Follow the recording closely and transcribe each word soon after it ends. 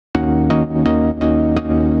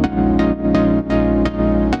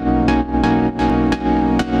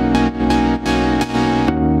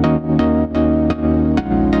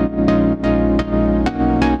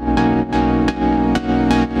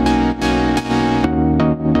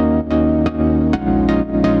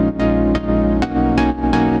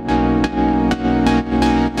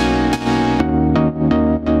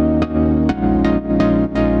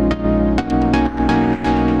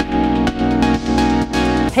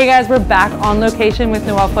Hey guys, we're back on location with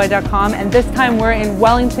NoelleFloyd.com, and this time we're in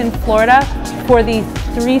Wellington, Florida for the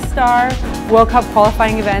 3-star World Cup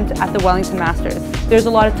qualifying event at the Wellington Masters. There's a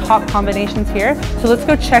lot of top combinations here, so let's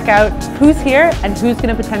go check out who's here and who's going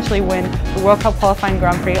to potentially win the World Cup qualifying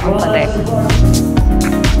Grand Prix on Sunday.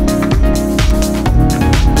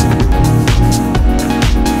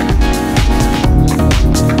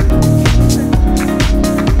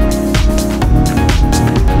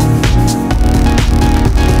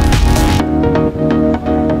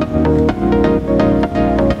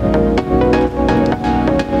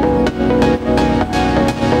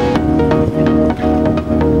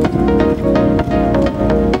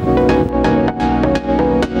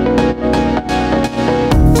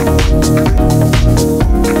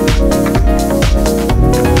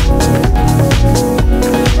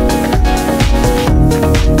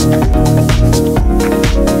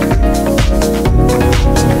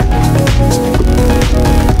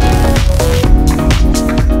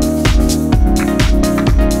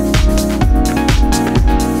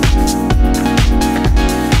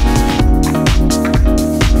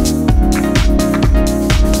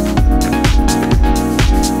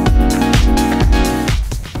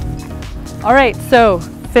 All right, so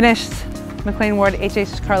finished McLain Ward,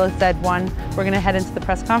 HH Carlos Z1. We're gonna head into the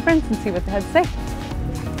press conference and see what they had to say.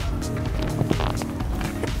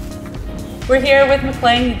 We're here with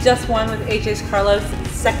McLain. You just won with HH Carlos,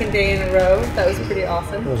 second day in a row. That was pretty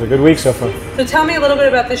awesome. It was a good week so far. So tell me a little bit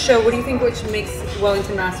about this show. What do you think which makes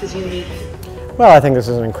Wellington Masters unique? Well, I think this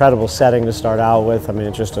is an incredible setting to start out with. I mean,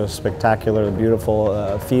 it's just a spectacular,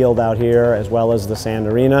 beautiful field out here, as well as the sand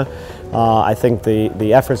arena. I think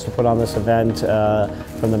the efforts to put on this event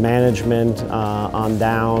from the management on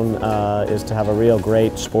down is to have a real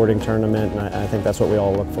great sporting tournament, and I think that's what we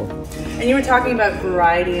all look for. And you were talking about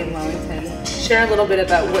variety in Wellington. Share a little bit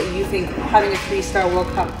about what you think, having a 3-star World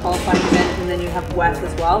Cup qualifying event, and then you have West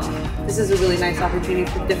as well. This is a really nice opportunity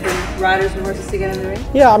for different riders and horses to get in the ring.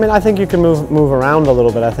 Yeah, I mean, I think you can move around a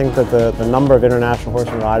little bit. I think that the number of international horse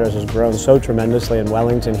and riders has grown so tremendously in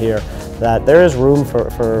Wellington here that there is room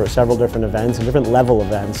for several different events and different level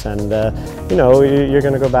events. And you know, you're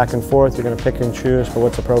going to go back and forth. You're going to pick and choose for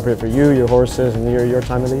what's appropriate for you, your horses, and your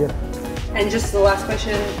time of the year. And just the last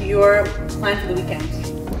question: your plan for the weekend?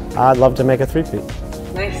 I'd love to make a 3-peat.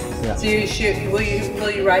 Nice. Yeah. So will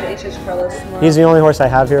you ride HH Carlos tomorrow? He's the only horse I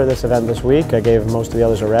have here at this event this week. I gave most of the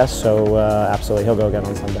others a rest, so absolutely he'll go again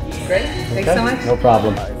on Sunday. Great. Thanks so much. No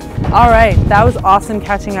problem. All right, that was awesome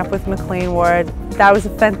catching up with McLain Ward. That was a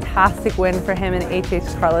fantastic win for him, and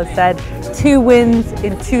HH Carlos said 2 wins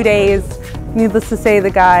in 2 days. Needless to say,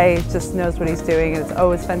 the guy just knows what he's doing. It's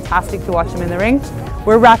always fantastic to watch him in the ring.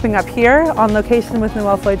 We're wrapping up here on location with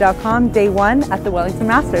NoelleFloyd.com, day 1 at the Wellington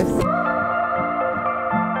Masters.